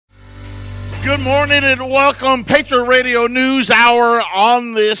Good morning and welcome. Patriot Radio News Hour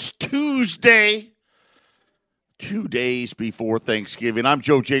on this Tuesday, 2 days before Thanksgiving. I'm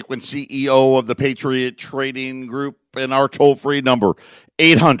Joe Jaquin, CEO of the Patriot Trading Group, and our toll-free number,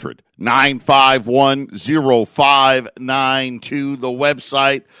 800-951-0592. The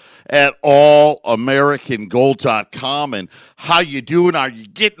website at allamericangold.com. And how you doing? Are you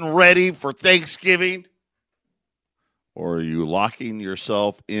getting ready for Thanksgiving? Or are you locking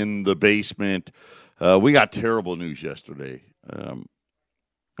yourself in the basement? We got terrible news yesterday.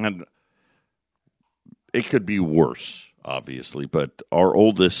 And it could be worse, obviously. But our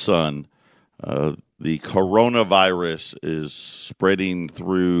oldest son, the coronavirus is spreading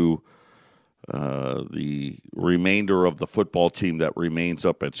through the remainder of the football team that remains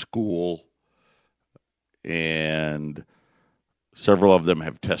up at school. And several of them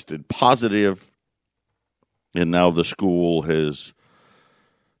have tested positive. And now the school has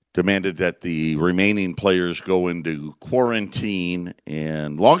demanded that the remaining players go into quarantine.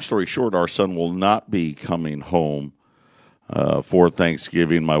 And long story short, our son will not be coming home for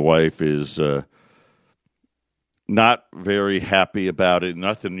Thanksgiving. My wife is not very happy about it.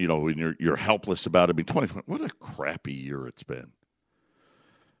 Nothing, when you're helpless about it. I mean, 2020, what a crappy year it's been.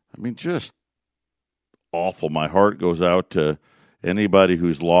 I mean, just awful. My heart goes out to anybody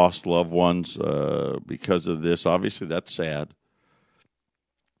who's lost loved ones because of this. Obviously, that's sad.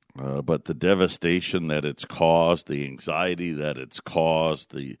 But the devastation that it's caused, the anxiety that it's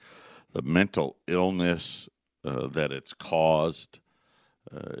caused, the mental illness that it's caused,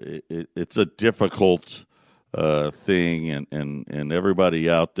 it's a difficult thing. And everybody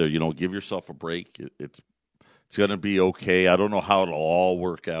out there, give yourself a break. It's going to be okay. I don't know how it'll all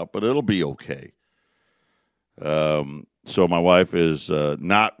work out, but it'll be okay. So my wife is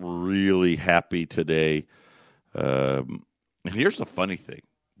not really happy today. And here's the funny thing.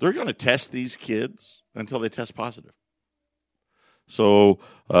 They're going to test these kids until they test positive. So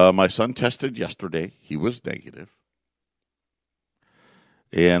my son tested yesterday. He was negative.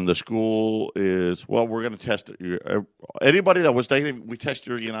 And the school is, we're going to test it. Anybody that was negative, we test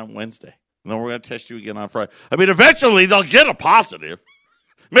you again on Wednesday. And then we're going to test you again on Friday. I mean, eventually they'll get a positive.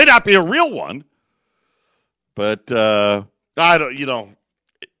 May not be a real one. But I don't,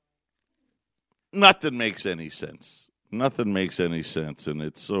 nothing makes any sense. Nothing makes any sense. And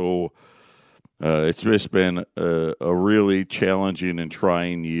it's so, it's just been a really challenging and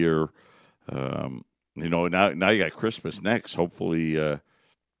trying year. Now you got Christmas next. Hopefully that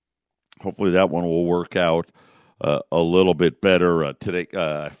one will work out a little bit better. Today,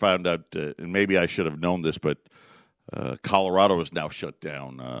 I found out, and maybe I should have known this, but Colorado is now shut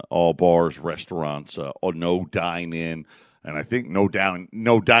down. All bars, restaurants, no dine-in, and I think no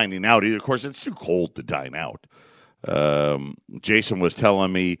dining out either. Of course, it's too cold to dine out. Jason was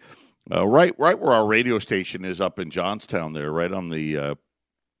telling me right where our radio station is up in Johnstown there, right on the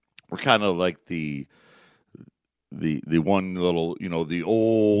we're kind of like the one little, the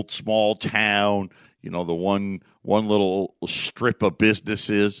old small town, the one little strip of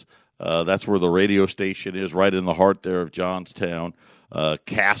businesses. That's where the radio station is, right in the heart there of Johnstown.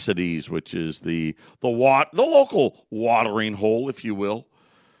 Cassidy's, which is the local watering hole, if you will.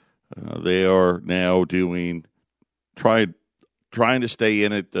 They are now trying to stay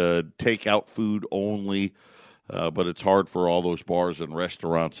in it, take out food only, but it's hard for all those bars and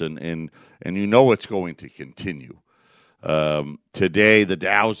restaurants, and it's going to continue. Today, the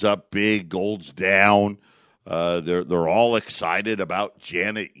Dow's up big, gold's down. They're all excited about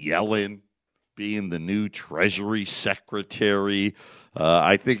Janet Yellen being the new Treasury Secretary.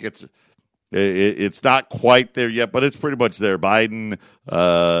 I think it's not quite there yet, but it's pretty much there. Biden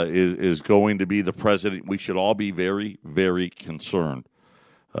is going to be the president. We should all be very, very concerned.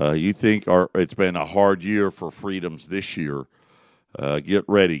 You think it's been a hard year for freedoms this year. Get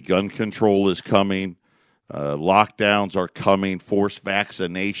ready. Gun control is coming. Lockdowns are coming. Forced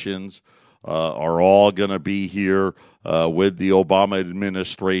vaccinations are all going to be here with the Obama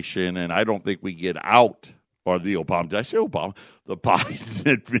administration, and I don't think we get out, or the Obama, did I say Obama? The Biden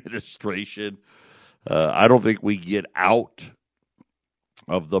administration. I don't think we get out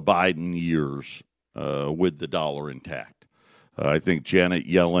of the Biden years with the dollar intact. I think Janet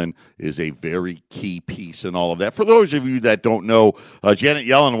Yellen is a very key piece in all of that. For those of you that don't know, Janet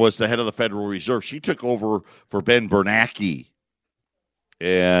Yellen was the head of the Federal Reserve. She took over for Ben Bernanke.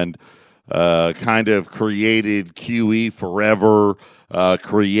 And kind of created QE forever,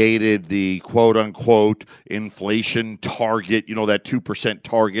 created the quote-unquote inflation target, that 2%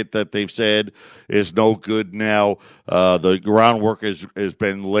 target that they've said is no good now. The groundwork has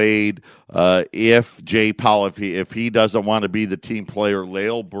been laid. If Jay Powell, if he doesn't want to be the team player,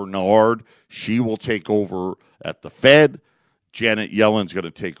 Lael Brainard, she will take over at the Fed. Janet Yellen's going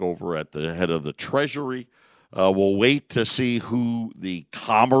to take over at the head of the Treasury. We'll wait to see who the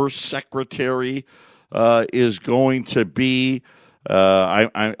Commerce Secretary is going to be.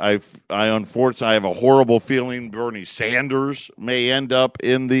 I unfortunately have a horrible feeling Bernie Sanders may end up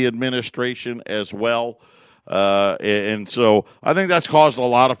in the administration as well. And so I think that's caused a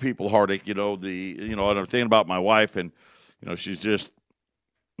lot of people heartache. And I'm thinking about my wife, and she's just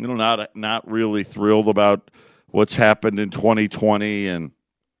not really thrilled about what's happened in 2020, and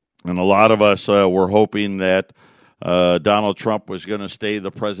a lot of us were hoping that Donald Trump was going to stay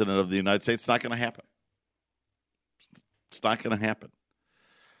the president of the United States. It's not going to happen. It's not going to happen.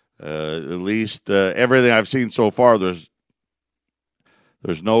 At least everything I've seen so far, there's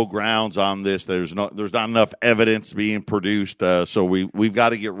no grounds on this. There's not enough evidence being produced. So we've got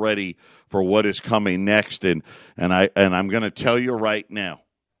to get ready for what is coming next. And I'm going to tell you right now,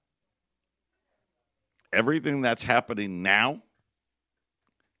 everything that's happening now,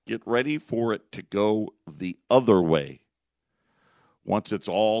 get ready for it to go the other way once it's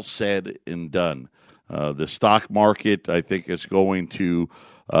all said and done. The stock market, I think, is going to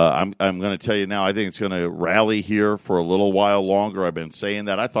I'm going to tell you now, I think it's going to rally here for a little while longer. I've been saying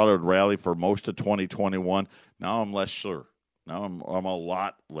that. I thought it would rally for most of 2021. Now I'm less sure. Now I'm a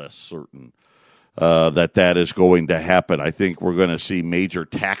lot less certain that is going to happen. I think we're going to see major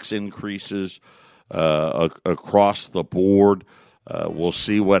tax increases across the board. We'll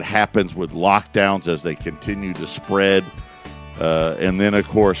see what happens with lockdowns as they continue to spread. And then, of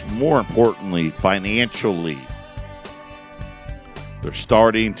course, more importantly, financially, they're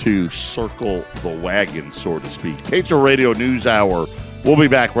starting to circle the wagon, so to speak. Patriot Radio News Hour. We'll be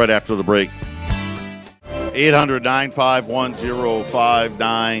back right after the break.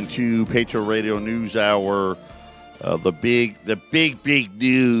 800-951-0592, Patriot Radio News Hour. The big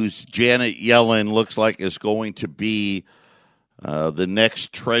news, Janet Yellen looks like is going to be the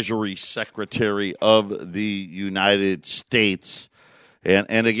next Treasury Secretary of the United States.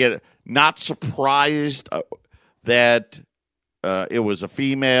 And again, not surprised that it was a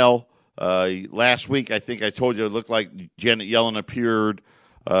female. Last week, I think I told you it looked like Janet Yellen appeared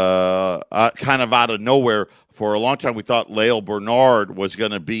kind of out of nowhere. For a long time, we thought Lael Brainard was going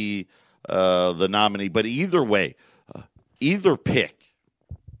to be the nominee. But either way, either pick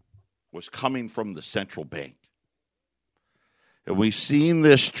was coming from the central bank. And we've seen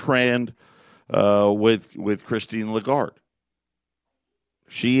this trend with Christine Lagarde.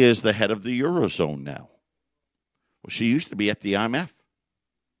 She is the head of the Eurozone now. Well, she used to be at the IMF.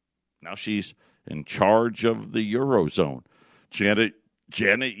 Now she's in charge of the Eurozone. Janet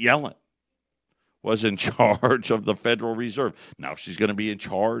Yellen was in charge of the Federal Reserve. Now she's going to be in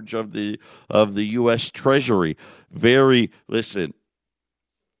charge of the U.S. Treasury. Brilliant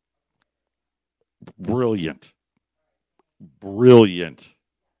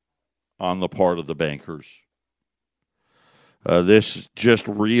on the part of the bankers. This just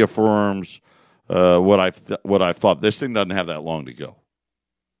reaffirms what I've thought. This thing doesn't have that long to go.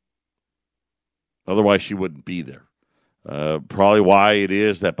 Otherwise, she wouldn't be there. Probably why it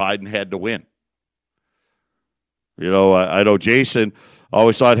is that Biden had to win. I know Jason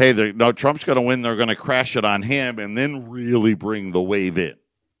always thought, hey, Trump's going to win. They're going to crash it on him and then really bring the wave in.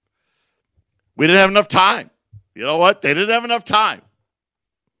 We didn't have enough time. You know what? They didn't have enough time.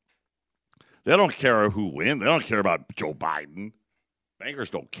 They don't care who wins. They don't care about Joe Biden. Bankers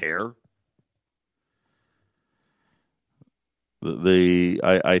don't care.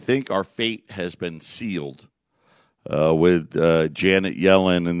 I think our fate has been sealed with Janet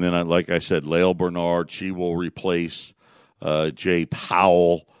Yellen, and then, like I said, Lael Brainard. She will replace Jay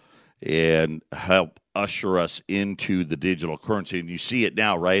Powell and help usher us into the digital currency. And you see it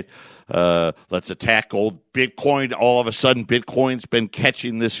now, right? Let's attack old Bitcoin. All of a sudden, Bitcoin's been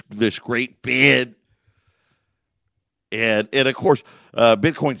catching this great bid. And of course,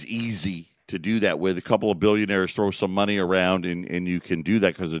 Bitcoin's easy to do that with. A couple of billionaires throw some money around, and you can do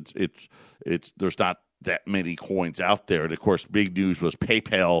that because it's there's not that many coins out there. And of course, big news was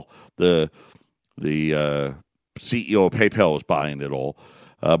PayPal. The CEO of PayPal was buying it all.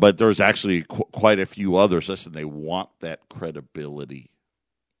 But there's actually quite a few others. Listen, they want that credibility.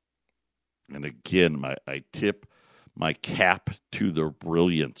 And again, I tip my cap to their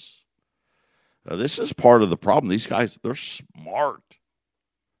brilliance. This is part of the problem. These guys, they're smart.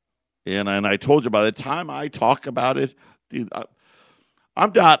 And I told you, by the time I talk about it, dude,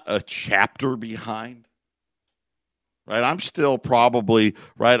 I'm not a chapter behind. Right, I'm still probably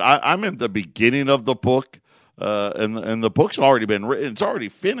right. I'm in the beginning of the book, and the book's already been written. It's already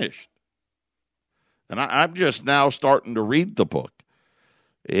finished, and I'm just now starting to read the book,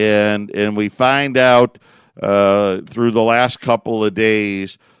 and we find out through the last couple of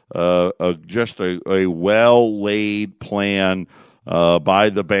days just a well laid plan by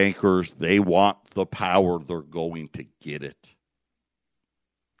the bankers. They want the power; they're going to get it,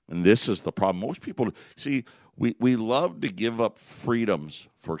 and this is the problem. Most people see. We love to give up freedoms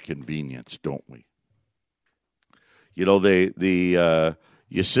for convenience, don't we? You know,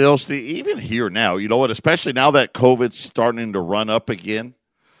 you still see, even here now, you know what, especially now that COVID's starting to run up again,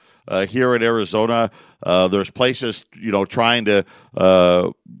 here in Arizona, there's places, you know, trying to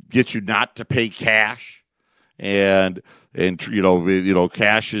get you not to pay cash. And you know,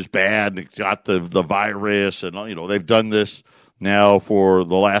 cash is bad. It's got the virus, and, you know, they've done this now for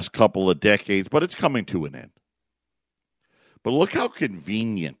the last couple of decades, but it's coming to an end. But look how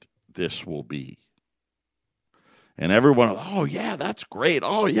convenient this will be. And everyone, oh, yeah, that's great.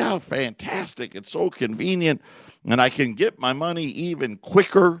 Oh, yeah, fantastic. It's so convenient. And I can get my money even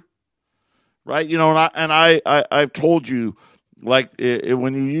quicker, right? You know, I've told you, like,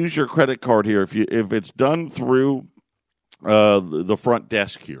 when you use your credit card here, if it's done through the front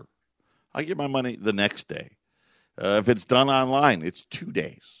desk here, I get my money the next day. If it's done online, it's 2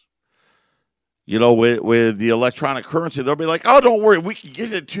 days. You know, with the electronic currency, they'll be like, oh, don't worry, we can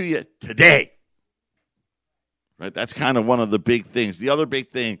get it to you today. Right? That's kind of one of the big things. The other big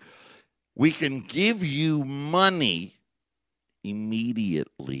thing, we can give you money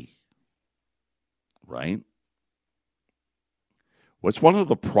immediately. Right? What's one of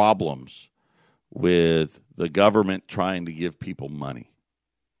the problems with the government trying to give people money?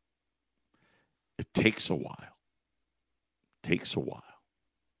 It takes a while.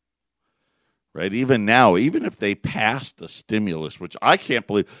 Right? Even now, even if they passed the stimulus, which I can't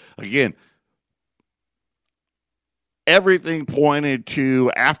believe, again, everything pointed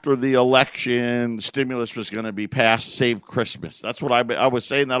to after the election, stimulus was going to be passed, save Christmas. That's what I was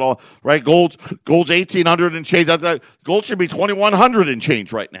saying that all, right? Gold's 1,800 and change. Gold should be 2,100 and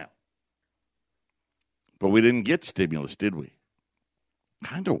change right now. But we didn't get stimulus, did we?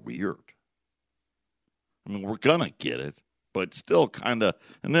 Kind of weird. I mean, we're going to get it, but still kind of,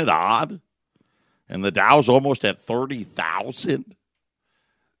 isn't it odd? And the Dow's almost at 30,000.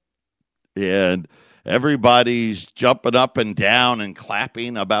 And everybody's jumping up and down and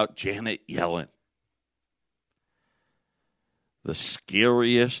clapping about Janet Yellen. The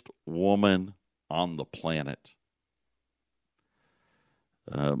scariest woman on the planet.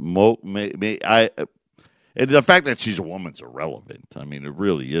 And the fact that she's a woman's irrelevant. I mean, it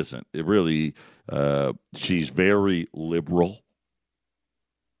really isn't. It really, she's very liberal.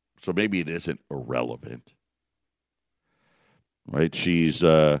 So maybe it isn't irrelevant, right? She's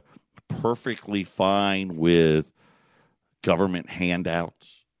perfectly fine with government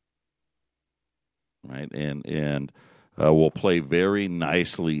handouts, right? And will play very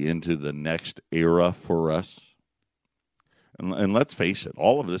nicely into the next era for us. And let's face it,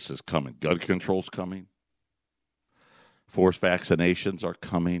 all of this is coming. Gun control's coming. Forced vaccinations are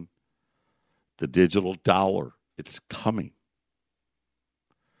coming. The digital dollar, it's coming.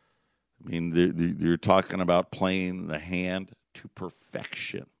 I mean, you're talking about playing the hand to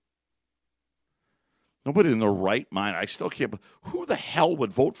perfection. Nobody in their right mind, I still can't, who the hell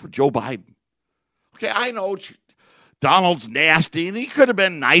would vote for Joe Biden? Okay, I know Donald's nasty, and he could have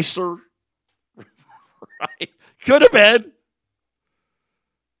been nicer. Right? Could have been.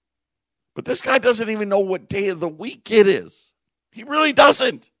 But this guy doesn't even know what day of the week it is. He really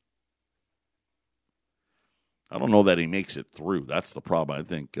doesn't. I don't know that he makes it through. That's the problem. I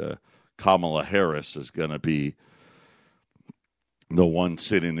think Kamala Harris is going to be the one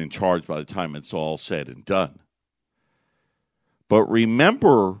sitting in charge by the time it's all said and done. But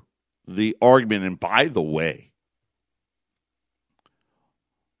remember the argument, and by the way,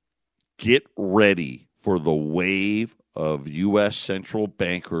 get ready for the wave of U.S. central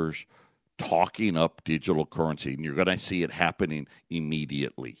bankers talking up digital currency, and you're going to see it happening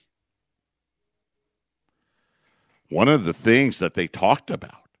immediately. One of the things that they talked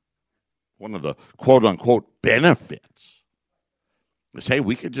about, one of the quote-unquote benefits, is, hey,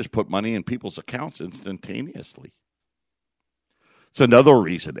 we could just put money in people's accounts instantaneously. It's another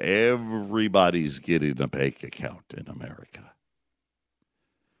reason everybody's getting a bank account in America.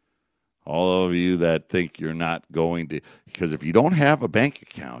 All of you that think you're not going to, because if you don't have a bank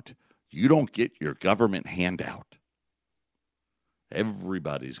account, you don't get your government handout.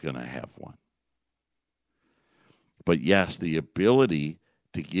 Everybody's going to have one. But yes, the ability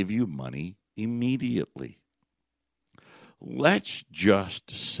to give you money immediately. Let's just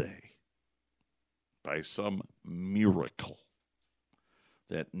say, by some miracle,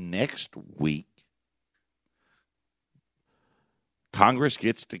 that next week, Congress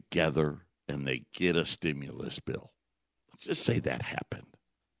gets together and they get a stimulus bill. Let's just say that happened.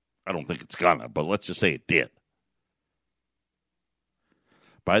 I don't think it's gonna, but let's just say it did.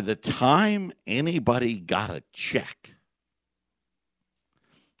 By the time anybody got a check,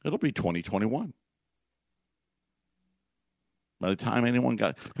 it'll be 2021. By the time anyone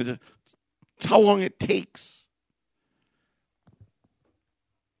got, because it's how long it takes.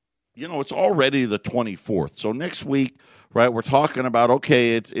 You know, it's already the 24th. So next week, right, we're talking about,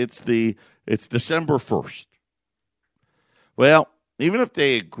 okay, it's December 1st. Well, even if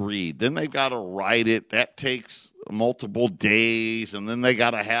they agreed, then they've got to write it. That takes multiple days, and then they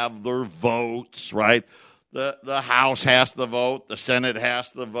got to have their votes, right? The House has to vote, the Senate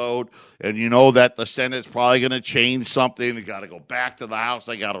has to vote, and you know that the Senate's probably going to change something. They got to go back to the House.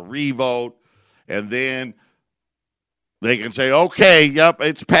 They got to re-vote, and then they can say, okay, yep,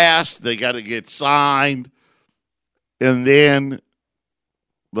 it's passed. They got to get signed, and then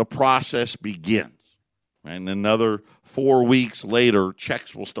the process begins. And another 4 weeks later,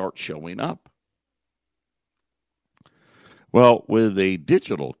 checks will start showing up. Well, with a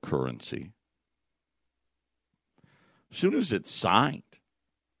digital currency, as soon as it's signed,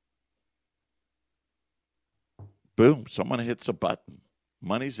 boom, someone hits a button.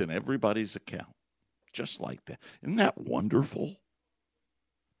 Money's in everybody's account, just like that. Isn't that wonderful?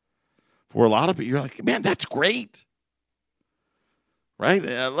 For a lot of people, you're like, man, that's great. Right?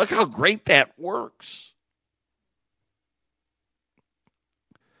 Look how great that works.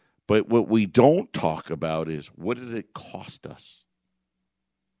 But what we don't talk about is, what did it cost us?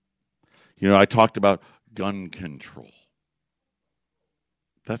 You know, I talked about gun control.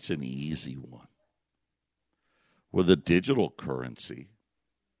 That's an easy one. With a digital currency,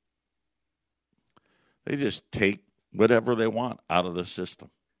 they just take whatever they want out of the system.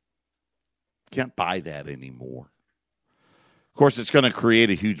 Can't buy that anymore. Of course, it's going to create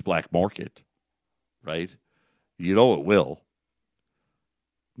a huge black market, right? You know it will.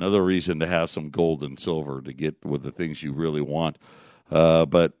 Another reason to have some gold and silver to get with the things you really want.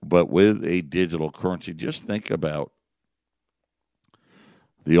 But with a digital currency, just think about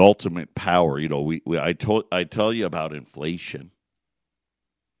the ultimate power. You know, I tell you about inflation.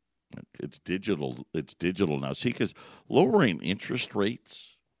 It's digital. It's digital now. See, because lowering interest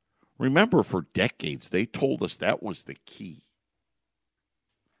rates. Remember, for decades they told us that was the key.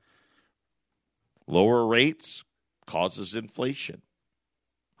 Lower rates causes inflation.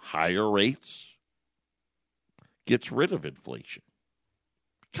 Higher rates gets rid of inflation.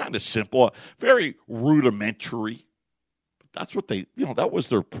 Kind of simple, very rudimentary. But that's what they, that was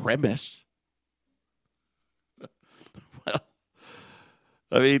their premise. Well,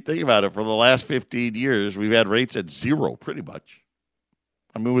 I mean, think about it. For the last 15 years, we've had rates at zero, pretty much.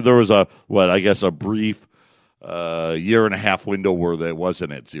 I mean, there was a brief year and a half window where that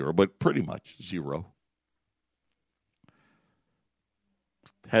wasn't at zero, but pretty much zero.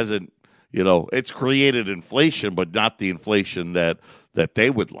 Hasn't, it's created inflation, but not the inflation that they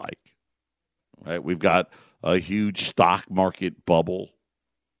would like, right? We've got a huge stock market bubble,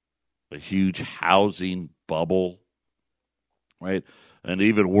 a huge housing bubble, right? And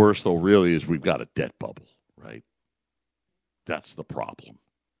even worse, though, really, is we've got a debt bubble, right? That's the problem.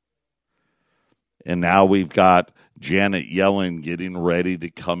 And now we've got Janet Yellen getting ready to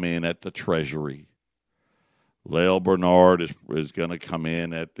come in at the Treasury. Lael Brainard is going to come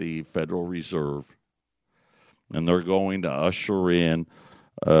in at the Federal Reserve, and they're going to usher in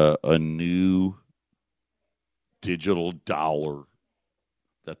a new digital dollar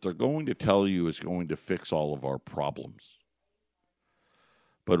that they're going to tell you is going to fix all of our problems.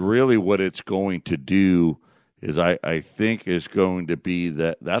 But really what it's going to do is I think is going to be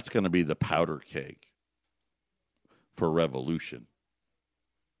that's going to be the powder keg for revolution.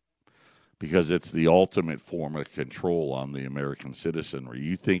 Because it's the ultimate form of control on the American citizenry.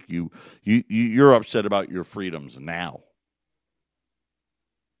 You think you're upset about your freedoms now.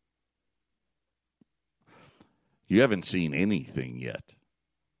 You haven't seen anything yet.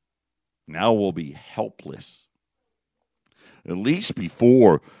 Now we'll be helpless. At least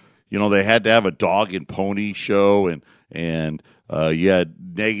before, they had to have a dog and pony show, and you had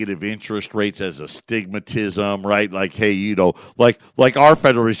negative interest rates as a stigmatism, right? Like, hey, like our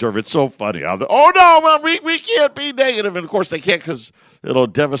Federal Reserve, it's so funny. We can't be negative. And, of course, they can't because it'll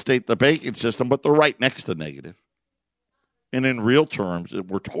devastate the banking system, but they're right next to negative. And in real terms,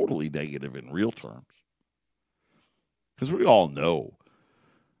 we're totally negative in real terms. Because we all know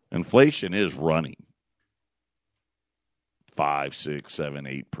inflation is running 5, 6, 7,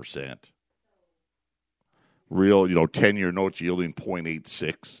 8%. Real, 10-year notes yielding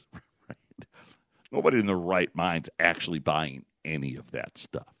 0.86. Right? Nobody in their right mind's actually buying any of that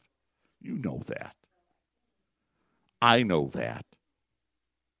stuff. You know that. I know that.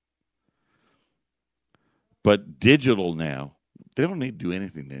 But digital now, they don't need to do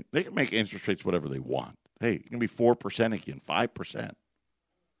anything. They can make interest rates whatever they want. Hey, it can be 4% again, 5%.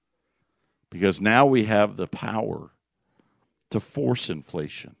 Because now we have the power to force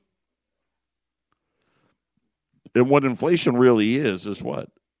inflation. And what inflation really is what?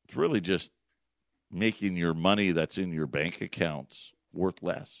 It's really just making your money that's in your bank accounts worth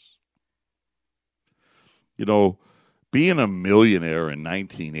less. Being a millionaire in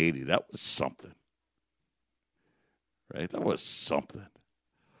 1980, that was something. Right? That was something.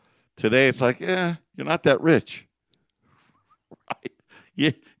 Today, it's like, you're not that rich. Right?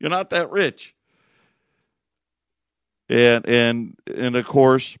 You're not that rich. And of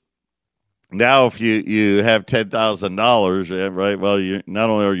course, now if you have $10,000, right? Well, not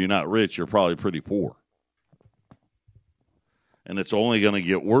only are you not rich, you're probably pretty poor. And it's only going to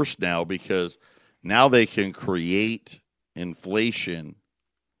get worse now because now they can create inflation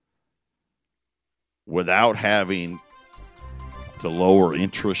without having to lower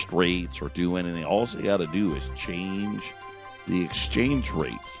interest rates or do anything. All they got to do is change the exchange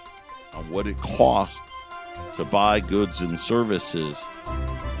rate on what it costs to buy goods and services.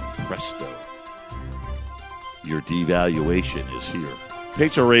 Presto, your devaluation is here.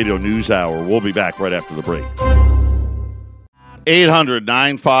 Patriot Radio News Hour. We'll be back right after the break.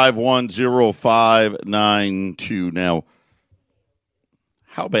 800-951-0592. Now,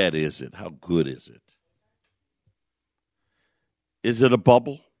 how bad is it? How good is it? Is it a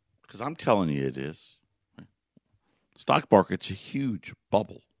bubble? Because I'm telling you it is. Stock market's a huge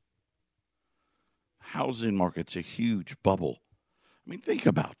bubble. Housing market's a huge bubble. I mean, think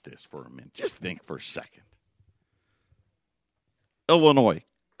about this for a minute. Just think for a second. Illinois,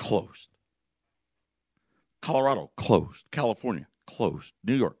 closed. Colorado, closed. California, closed.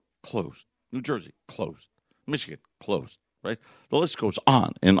 New York, closed. New Jersey, closed. Michigan, closed. Right? The list goes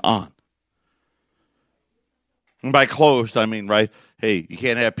on and on. And by closed, I mean, right, hey, you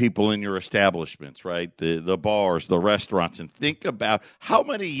can't have people in your establishments, right? The bars, the restaurants. And think about how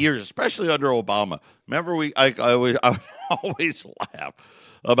many years, especially under Obama. Remember, I would always laugh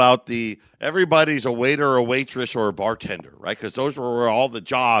about everybody's a waiter or a waitress or a bartender, right? Because those were all the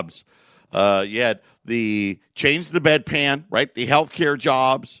jobs. You had the change the bedpan, right? The healthcare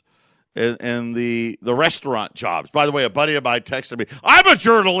jobs and the restaurant jobs. By the way, a buddy of mine texted me, I'm a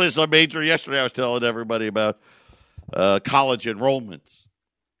journalism major. Yesterday I was telling everybody about college enrollments.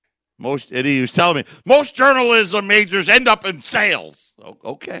 And he was telling me, most journalism majors end up in sales.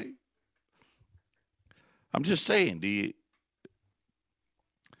 Okay. I'm just saying,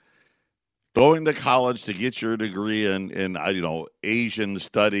 going to college to get your degree in Asian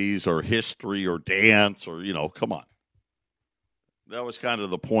studies or history or dance or, come on. That was kind of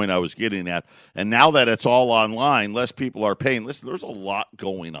the point I was getting at. And now that it's all online, less people are paying. Listen, there's a lot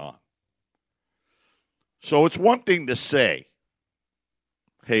going on. So it's one thing to say,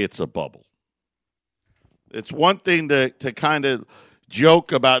 hey, it's a bubble. It's one thing to kind of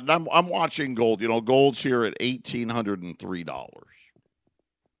joke about. And I'm watching gold. Gold's here at $1,803.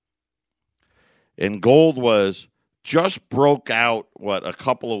 And gold was just broke out, a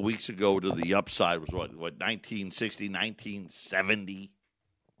couple of weeks ago to the upside was what 1960, 1970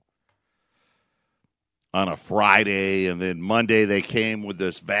 on a Friday. And then Monday they came with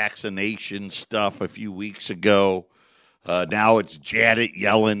this vaccination stuff a few weeks ago. Now it's Janet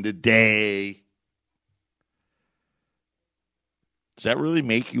Yellen today. Does that really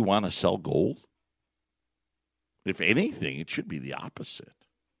make you want to sell gold? If anything, it should be the opposite.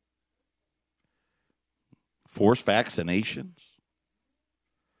 Forced vaccinations.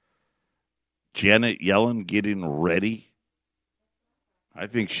 Janet Yellen getting ready. I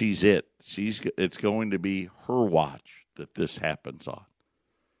think she's it. It's going to be her watch that this happens on.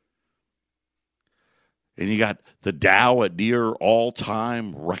 And you got the Dow at near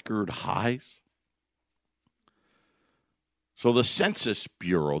all-time record highs. So the Census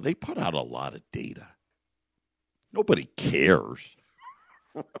Bureau, they put out a lot of data. Nobody cares.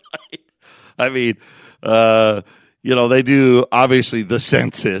 Right? I mean, they do, obviously, the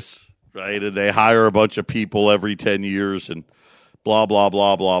census, right? And they hire a bunch of people every 10 years and blah, blah,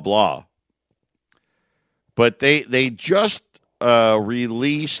 blah, blah, blah. But they just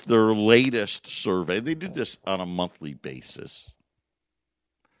released their latest survey. They do this on a monthly basis.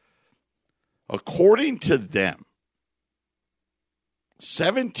 According to them,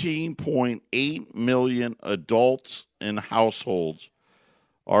 17.8 million adults in households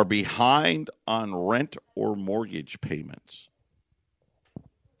are behind on rent or mortgage payments.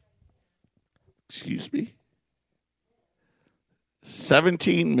 Excuse me?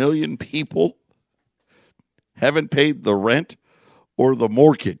 17 million people haven't paid the rent or the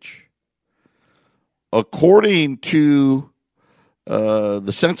mortgage. According to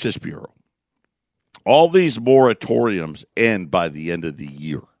the Census Bureau, all these moratoriums end by the end of the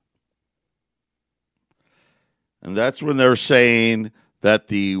year. And that's when they're saying that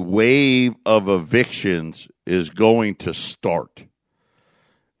the wave of evictions is going to start.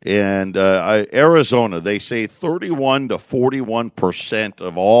 And Arizona, they say 31 to 41%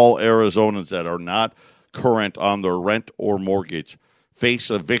 of all Arizonans that are not current on their rent or mortgage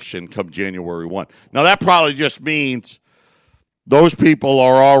face eviction come January 1. Now, that probably just means those people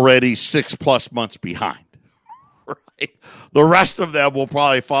are already 6+ months behind. Right? The rest of them will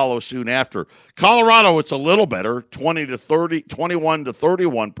probably follow soon after. Colorado, it's a little better, 21 to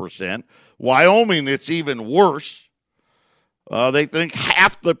 31%. Wyoming, it's even worse. They think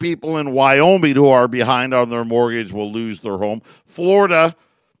half the people in Wyoming who are behind on their mortgage will lose their home. Florida,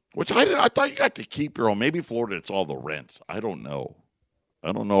 which I thought you got to keep your home. Maybe Florida, it's all the rents. I don't know.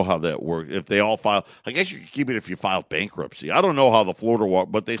 I don't know how that works. If they all file, I guess you could keep it if you filed bankruptcy. I don't know how the Florida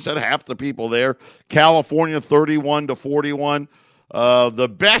walk, but they said half the people there. California, 31 to 41.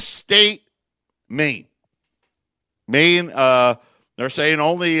 The best state, Maine. Maine, they're saying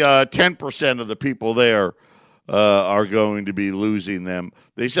only 10% of the people there are going to be losing them.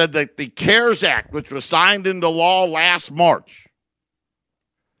 They said that the CARES Act, which was signed into law last March,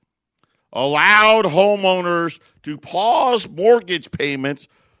 allowed homeowners to pause mortgage payments,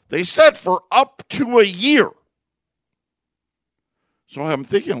 they said, for up to a year. So I'm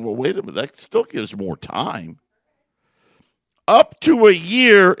thinking, well, wait a minute, that still gives more time. Up to a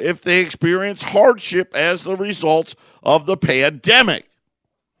year if they experience hardship as the result of the pandemic.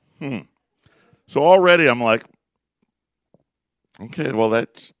 So already I'm like, okay, well,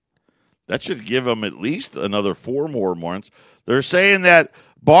 that should give them at least another 4 more months. They're saying that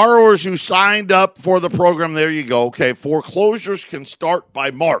borrowers who signed up for the program, there you go, okay, foreclosures can start by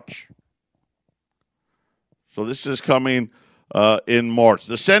March. So this is coming in March.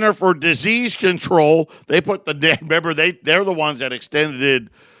 The Center for Disease Control, they put remember, they're the ones that extended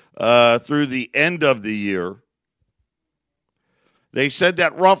it through the end of the year. They said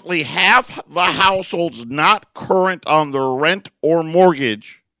that roughly half the households not current on their rent or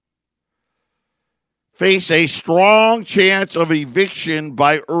mortgage face a strong chance of eviction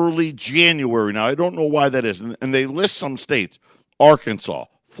by early January. Now, I don't know why that is. And they list some states: Arkansas,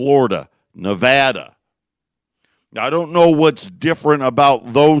 Florida, Nevada. Now, I don't know what's different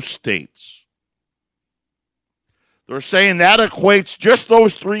about those states. They're saying that equates, just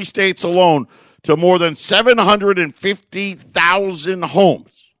those 3 states alone, to more than 750,000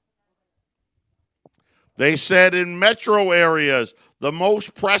 homes. They said in metro areas, the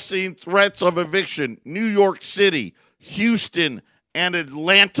most pressing threats of eviction: New York City, Houston, and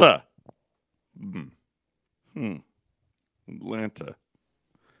Atlanta. Atlanta.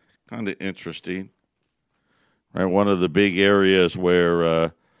 Kind of interesting. Right, one of the big areas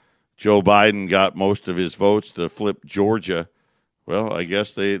where Joe Biden got most of his votes to flip Georgia. Well, I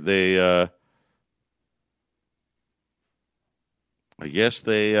guess they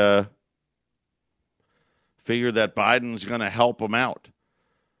figure that Biden's going to help them out.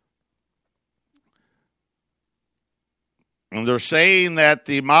 And they're saying that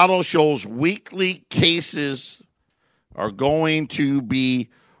the model shows weekly cases are going to be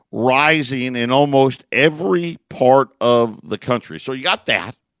rising in almost every part of the country. So you got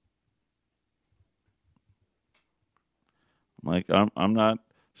that. Like, I'm not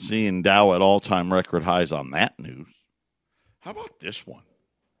seeing Dow at all-time record highs on that news. How about this one?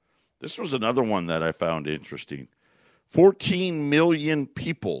 This was another one that I found interesting. 14 million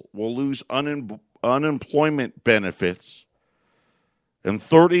people will lose unemployment benefits, and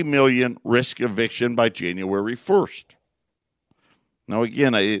 30 million risk eviction by January 1st. Now,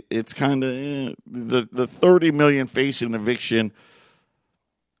 again, it's kind of the 30 million facing eviction.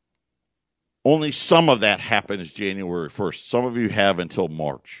 Only some of that happens January 1st. Some of you have until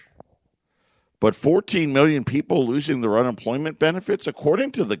March. But 14 million people losing their unemployment benefits,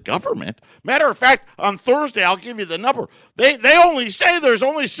 according to the government. Matter of fact, on Thursday, I'll give you the number. They only say there's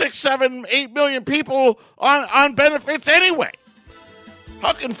only 6, 7, 8 million people on benefits anyway.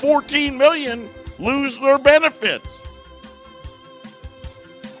 How can 14 million lose their benefits?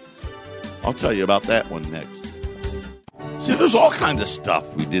 I'll tell you about that one next. See, there's all kinds of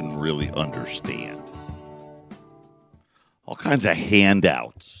stuff we didn't really understand. All kinds of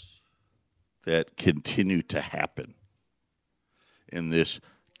handouts that continue to happen in this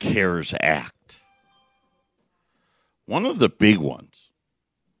CARES Act. One of the big ones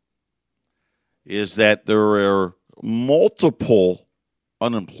is that there are multiple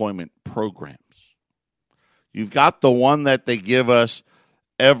unemployment programs. You've got the one that they give us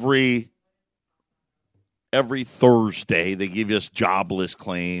every Thursday. They give us jobless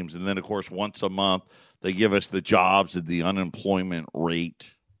claims, and then, of course, once a month, they give us the jobs and the unemployment rate.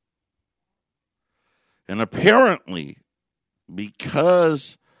 And apparently,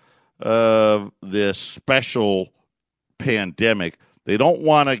 because of this special pandemic, they don't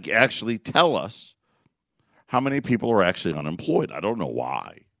want to actually tell us how many people are actually unemployed. I don't know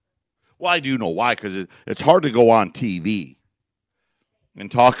why. Well, I do know why, because it's hard to go on TV and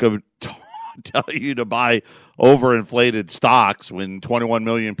tell you to buy overinflated stocks when 21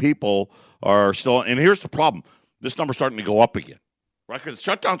 million people are still. And here's the problem. This number's starting to go up again, right? Because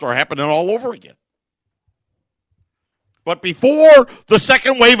shutdowns are happening all over again. But before the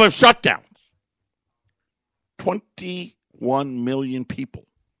second wave of shutdowns, 21 million people,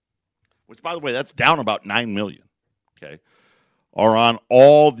 which, by the way, that's down about 9 million, okay, are on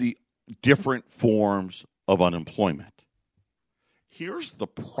all the different forms of unemployment. Here's the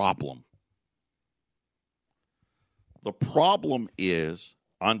problem. The problem is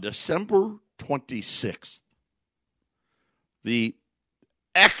on December 26th, the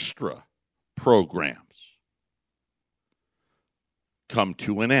extra programs come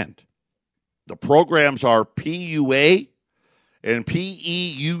to an end. The programs are PUA and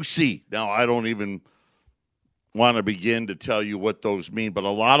PEUC. Now, I don't even want to begin to tell you what those mean, but a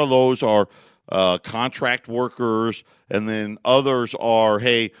lot of those are contract workers, and then others are,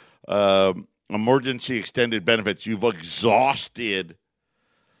 emergency extended benefits. You've exhausted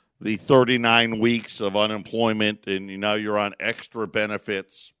the 39 weeks of unemployment, and now you're on extra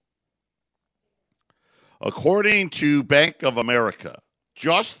benefits. According to Bank of America,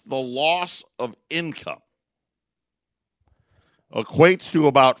 just the loss of income equates to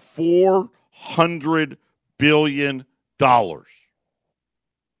about $400 billion.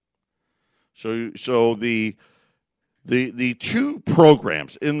 So the two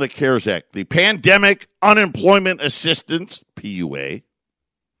programs in the CARES Act, the Pandemic Unemployment Assistance, PUA,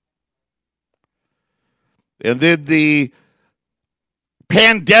 and then the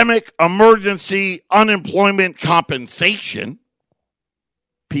Pandemic Emergency Unemployment Compensation,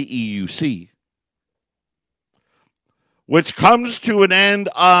 PEUC, which comes to an end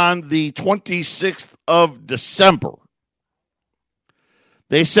on the 26th of December.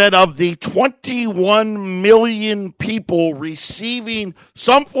 They said of the 21 million people receiving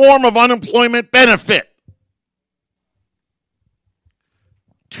some form of unemployment benefit,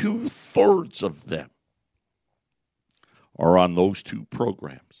 2/3 of them are on those two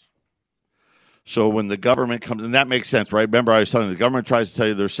programs. So when the government comes, and that makes sense, right? Remember, I was telling you, the government tries to tell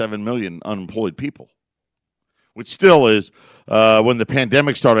you there's 7 million unemployed people, which still is, when the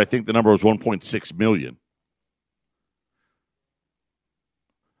pandemic started, I think the number was 1.6 million.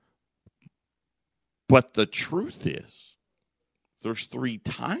 But the truth is, there's 3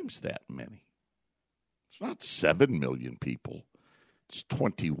 times that many. It's not 7 million people. It's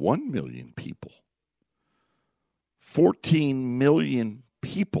 21 million people. 14 million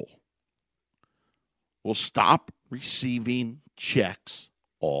people will stop receiving checks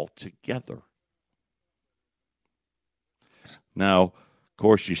altogether. Now, of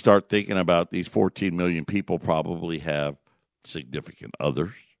course, you start thinking about these 14 million people probably have significant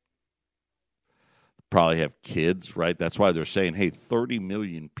others. Probably have kids, right? That's why they're saying, hey, 30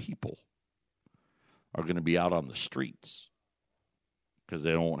 million people are going to be out on the streets because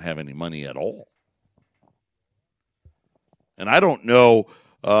they don't have any money at all. And I don't know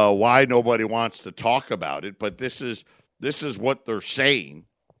why nobody wants to talk about it, but this is what they're saying.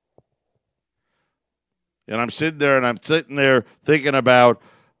 And I'm sitting there thinking about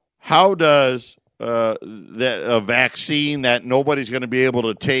how does that a vaccine that nobody's going to be able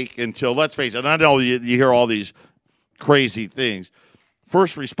to take until, let's face it, and I know you hear all these crazy things.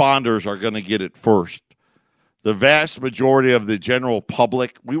 First responders are going to get it first. The vast majority of the general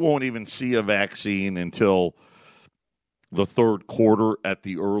public, we won't even see a vaccine until the third quarter at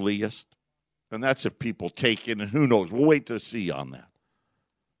the earliest. And that's if people take it, and who knows? We'll wait to see on that.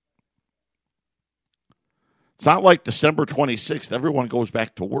 It's not like December 26th, everyone goes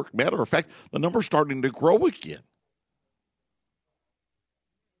back to work. Matter of fact, the number's starting to grow again.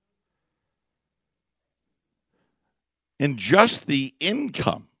 And just the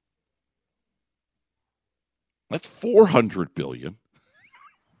income That's $400 billion,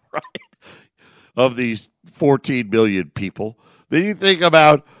 right? Of these 14 million people. Then you think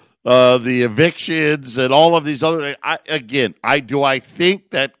about the evictions and all of these other things. I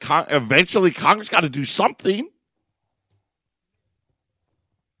think that eventually Congress got to do something.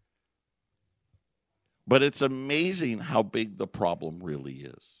 But it's amazing how big the problem really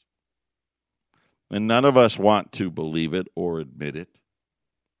is. And none of us want to believe it or admit it.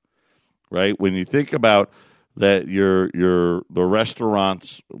 Right? When you think about that the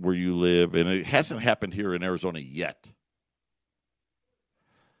restaurants where you live, and it hasn't happened here in Arizona yet.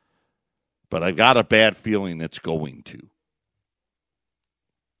 But I've got a bad feeling it's going to.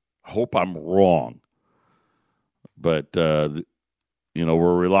 I hope I'm wrong. But, we're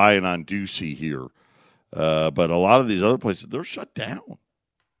relying on Ducey here. But a lot of these other places, they're shut down.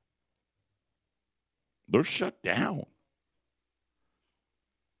 They're shut down.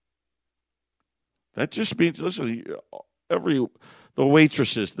 That just means, listen, the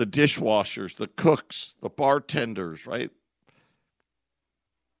waitresses, the dishwashers, the cooks, the bartenders, right?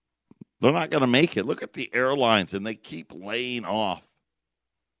 They're not going to make it. Look at the airlines, and they keep laying off.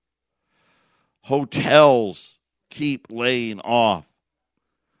 Hotels keep laying off.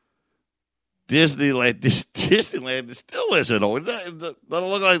 Disneyland still isn't open. It doesn't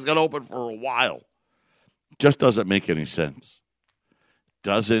look like it's going to open for a while. Just doesn't make any sense.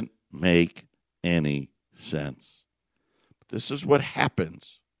 Doesn't make any sense. This is what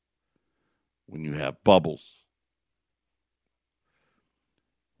happens when you have bubbles.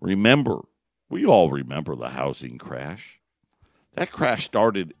 Remember, we all remember the housing crash. That crash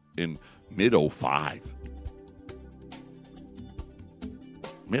started in mid-05.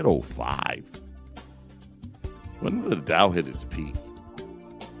 Mid-05. When did the Dow hit its peak?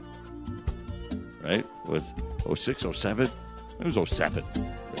 Right? Was 06, 07? It was 07.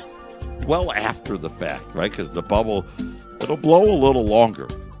 Well after the fact, right? Because the bubble, it'll blow a little longer.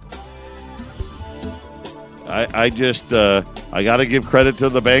 I got to give credit to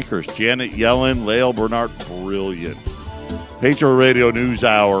the bankers. Janet Yellen, Lael Bernhardt, brilliant. Patriot Radio News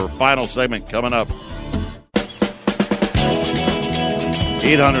Hour, final segment coming up.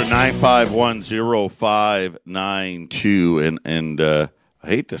 800-951-0592. And I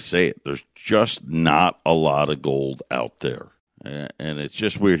hate to say it, there's just not a lot of gold out there. And it's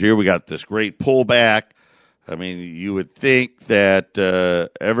just weird. Here we got this great pullback. I mean, you would think that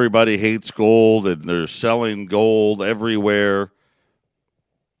everybody hates gold and they're selling gold everywhere.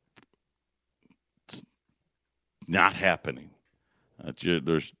 It's not happening.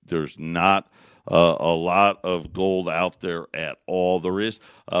 There's not a lot of gold out there at all. There is.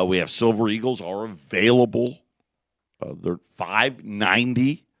 We have Silver Eagles are available. They're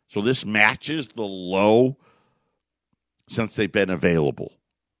 $5.90. So this matches the low since they've been available.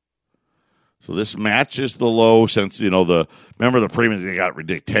 So this matches the low since, remember the premiums, they got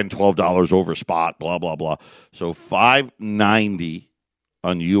ridiculous, $10, $12 over spot, blah, blah, blah. So $5.90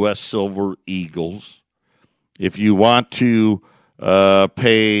 on U.S. Silver Eagles. If you want to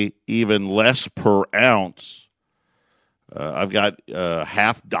pay even less per ounce, I've got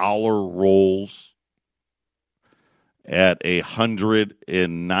 $half rolls at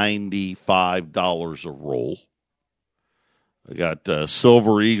 $195 a roll. I got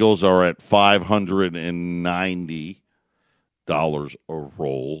Silver Eagles are at $590 a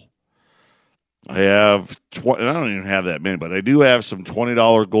roll. I have I don't even have that many, but I do have some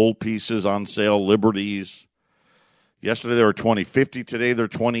 $20 gold pieces on sale. Liberties. Yesterday they were $20.50. Today they're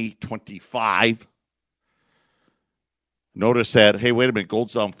 $20.25. Notice that. Hey, wait a minute.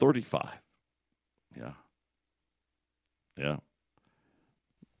 Gold's down $35. Yeah.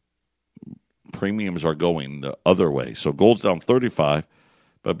 Premiums are going the other way. So gold's down $35,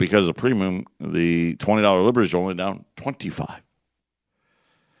 but because of premium, the $20 Liberties are only down $25.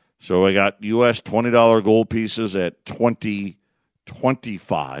 So I got U.S. $20 gold pieces at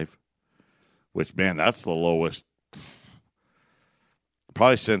 $20.25, which, man, that's the lowest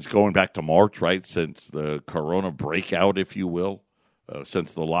probably since going back to March, right? Since the corona breakout, if you will,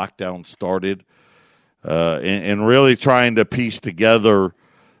 since the lockdown started, and really trying to piece together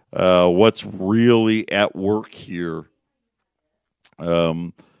what's really at work here.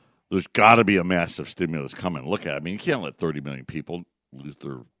 There's got to be a massive stimulus coming. Look at it. I mean, you can't let 30 million people lose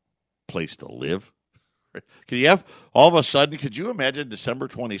their place to live. Can you have, all of a sudden, could you imagine December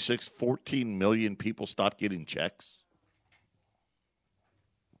 26th, 14 million people stop getting checks?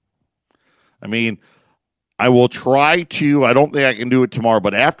 I mean, I will try to, I don't think I can do it tomorrow,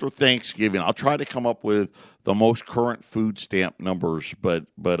 but after Thanksgiving, I'll try to come up with the most current food stamp numbers. But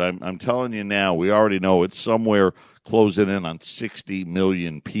I'm telling you now, we already know it's somewhere closing in on 60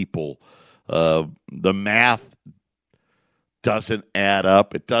 million people The math doesn't add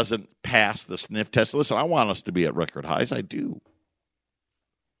up. It doesn't pass the sniff test. Listen, I want us to be at record highs. I do.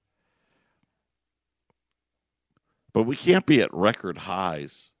 But we can't be at record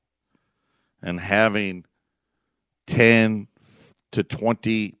highs and having 10 to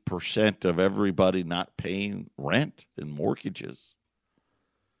 20% of everybody not paying rent and mortgages.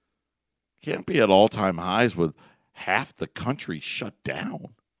 Can't be at all-time highs with half the country shut down.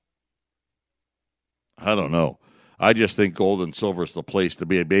 I don't know. I just think gold and silver is the place to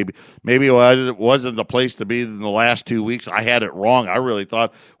be. Maybe it wasn't the place to be in the last 2 weeks. I had it wrong. I really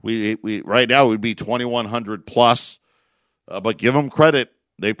thought we right now we'd be 2,100 plus. But give them credit.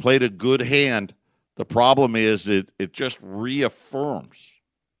 They played a good hand. The problem is it just reaffirms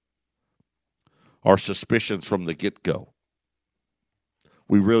our suspicions from the get-go.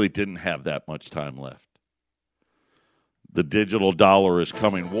 We really didn't have that much time left. The digital dollar is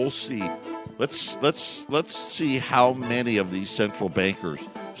coming. We'll see. Let's see how many of these central bankers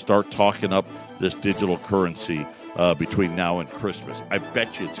start talking up this digital currency between now and Christmas. I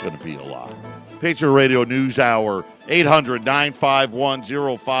bet you it's going to be a lot. Patriot Radio News Hour,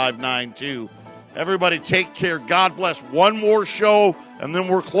 800-951-0592. Everybody take care. God bless. One more show, and then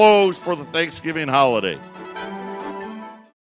we're closed for the Thanksgiving holiday.